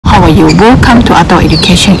you? Welcome to Adult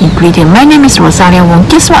Education Ingredient. My name is Rosalia Wong.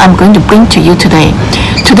 Guess what I'm going to bring to you today?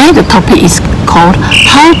 Today the topic is called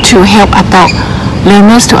How to Help Adult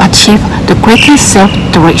Learners to Achieve the Greatest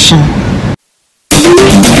Self-Direction.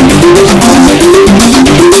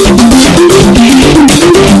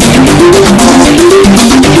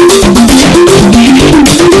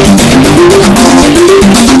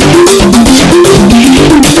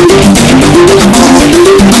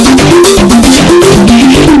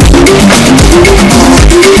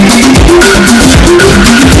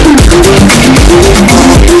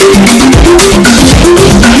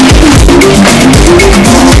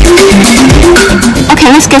 Okay,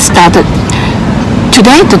 let's get started.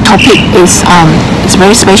 Today the topic is it's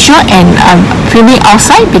very special, and I'm filming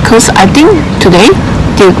outside because I think today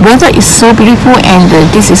the weather is so beautiful, and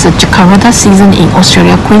this is a jacaranda season in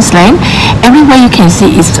Australia, Queensland. Everywhere you can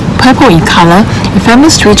see is purple in color. If I'm the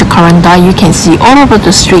street jacaranda, you can see all over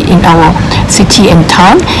the street in our city and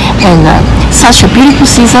town, and such a beautiful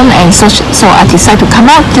season, and so I decided to come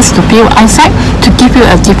out just to view outside to give you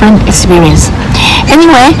a different experience.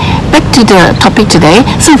 Anyway, back to the topic today.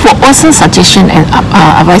 So for awesome suggestion and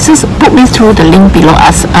advices, put me through the link below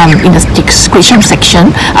us in the description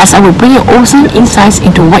section, as I will bring you awesome insights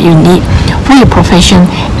into what you need for your profession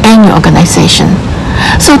and your organization.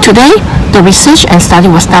 So today, the research and study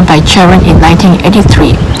was done by Charen in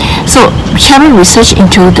 1983. So Charen researched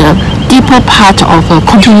into the deeper part of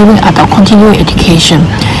continuing education,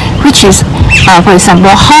 which is, for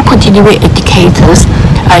example, how continuing educators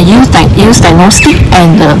use diagnostic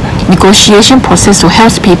and negotiation process to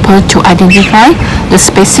help people to identify the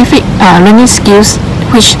specific learning skills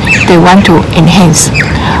which they want to enhance.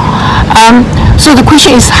 So the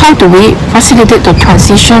question is, how do we facilitate the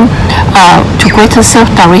transition to greater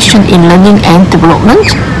self-direction in learning and development?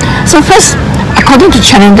 So first, according to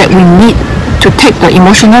Charen, that we need to take the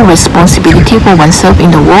emotional responsibility for oneself in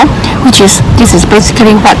the world, this is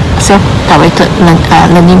basically what self-directed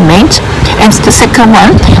learning meant. And the second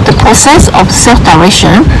one, the process of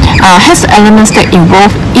self-direction has elements that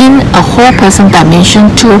involve in a whole person dimension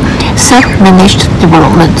to self-managed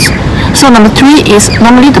development. So number three is,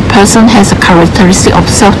 normally the person has a characteristic of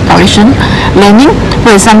self-direction learning.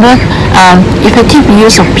 For example, effective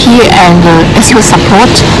use of peer and expert support.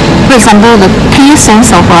 For example, the clear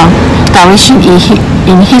sense of direction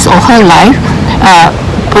in his or her life.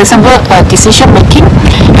 For example, decision making,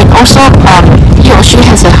 and also he or she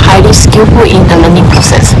has a highly skillful in the learning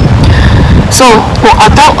process. So for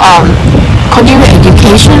adult continuing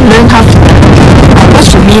education, learn how to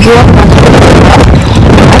watch the video,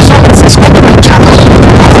 and also subscribe to my channel.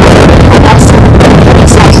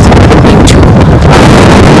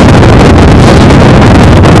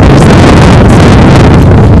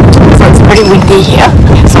 So it's very windy here,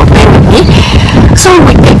 so bear with me. So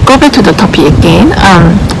we go back to the topic again.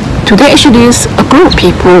 Today actually a group of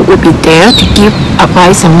people will be there to give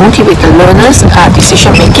advice and motivate the learners'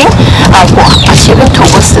 decision making for achieving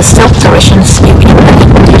towards the self-direction skill in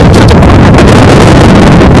learning.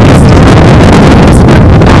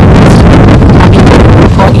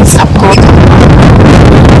 For its support.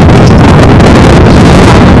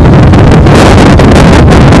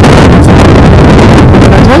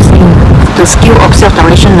 The skill of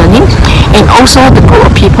self-direction learning, and also the group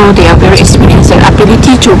of people, they are very experienced and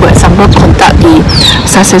ability to, for example, conduct the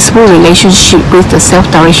successful relationship with the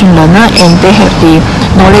self-direction learner, and they have the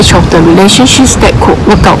knowledge of the relationships that could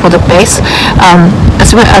work out for the best,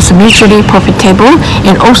 as well as mutually profitable,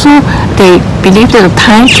 and also they believe that the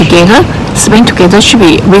time together spent together should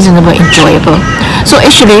be reasonably enjoyable. So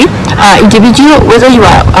actually, individual, whether you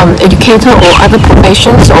are educator or other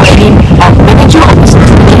professions or any manager or business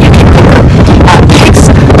leader, you can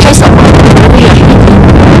test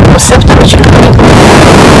of self-direction learning.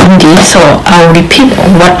 Indeed, so I'll repeat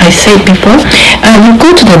what I said before. You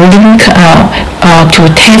go to the link to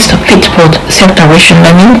test fit for self-direction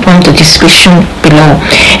learning from the description below,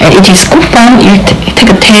 and it is good fun. You take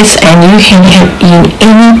a test, and you can have in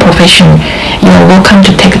any profession. You are welcome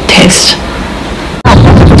to take a test.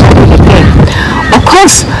 Of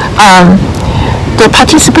course, the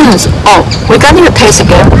participants, regarding the test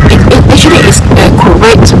again, it actually is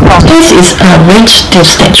correct. Test is rate the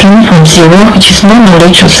spectrum from 0, which is no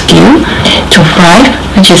knowledge or skill, to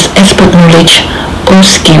 5, which is expert knowledge or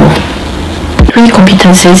skill. 3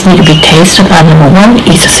 competencies need to be tested. Number 1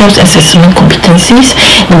 is self-assessment competencies.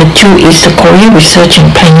 Number 2 is the career research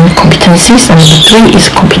and planning competencies. Number 3 is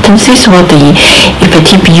competencies for the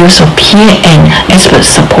effective use of peer and expert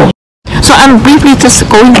support. So I'm briefly just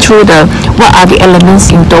going through what are the elements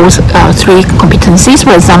in those three competencies.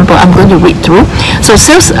 For example, I'm going to read through. So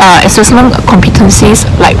self-assessment competencies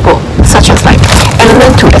such as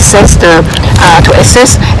element to assess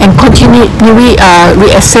and continually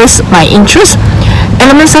reassess my interests.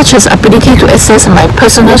 Elements such as ability to assess my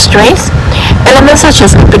personal strengths. Elements such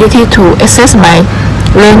as ability to assess my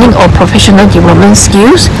learning or professional development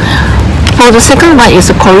skills. For the second one is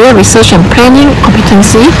the career research and planning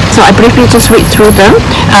competency. So I briefly just read through them.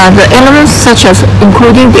 The elements such as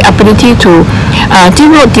including the ability to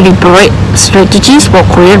develop deliberate strategies for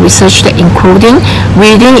career research, that including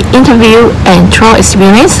reading, interview, and trial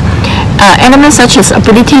experience. Elements such as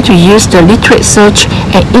ability to use the literate search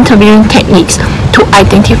and interviewing techniques to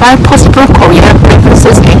identify possible career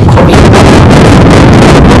preferences and career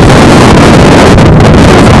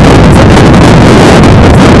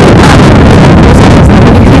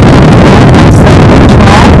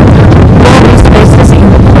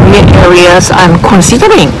areas I'm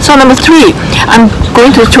considering. So number 3, I'm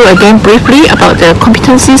going to through again briefly about the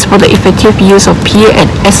competencies for the effective use of peer and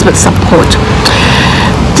expert support.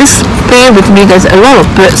 Just bear with me, there's a lot of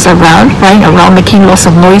birds flying around making lots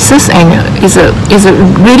of noises, and it's a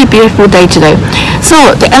really beautiful day today. So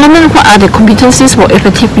the element, what are the competencies for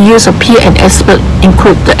effective use of peer and expert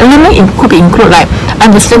include? The element could include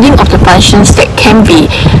understanding of the functions that can be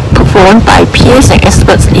performed by peers and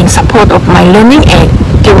experts in support of my learning and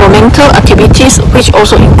developmental activities, which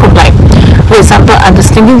also include for example,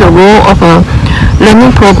 understanding the role of a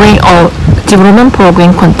learning program or development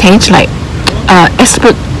program contains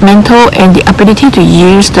expert mentor and the ability to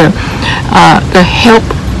use the help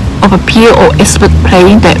of a peer or expert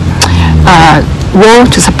playing that role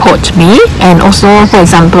to support me, and also, for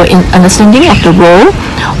example, in understanding of the role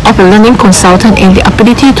of a learning consultant and the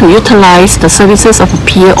ability to utilize the services of a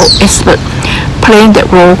peer or expert playing that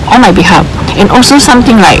role on my behalf. And also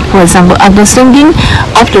something for example, understanding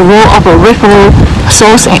of the role of a referral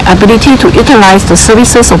source and ability to utilize the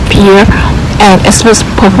services of peer and experts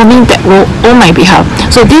performing that role on my behalf.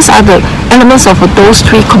 So these are the elements of those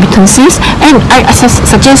 3 competencies, and I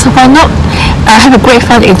suggest why not have a great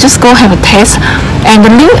fun and just go have a test. And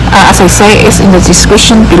the link, as I say, is in the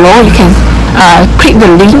description below. You can click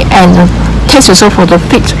the link and test yourself for the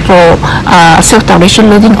fit for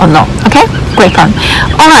self-direction learning or not. Okay, great fun.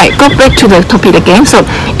 Alright, go back to the topic again. So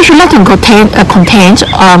if you like the content,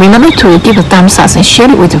 remember to give a thumbs up and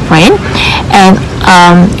share it with a friend, and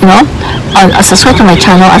subscribe to my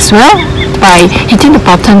channel as well by hitting the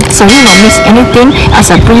button so you don't miss anything as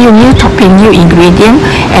I bring you new topic, new ingredient,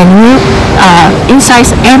 and new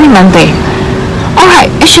insights every Monday.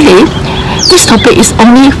 Alright, actually this topic is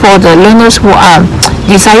only for the learners who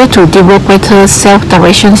desire to develop greater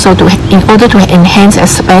self-direction, so in order to enhance and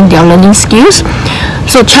expand their learning skills.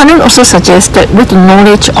 So Charen also suggests that with the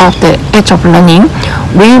knowledge of the art of learning,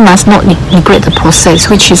 we must not neglect the process,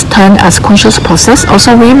 which is termed as conscious process.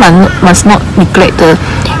 Also, we must not neglect the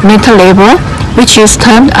mental level, which is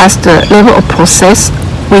termed as the level of process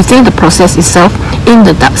within the process itself in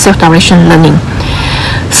the self-direction learning.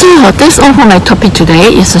 So that's all for my topic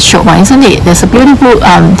today. It's a short one, isn't it? There's a beautiful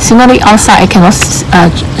scenery outside. I cannot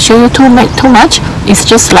show you too much. It's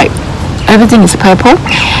just everything is purple.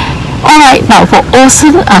 Alright, now for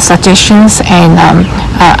awesome suggestions and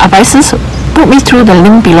advices, put me through the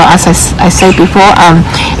link below, as I said before,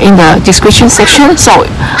 in the description section. So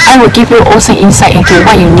I will give you awesome insight into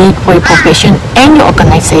what you need for your profession and your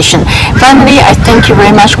organization. Finally, I thank you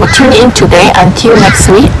very much for tuning in today. Until next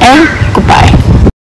week, and goodbye.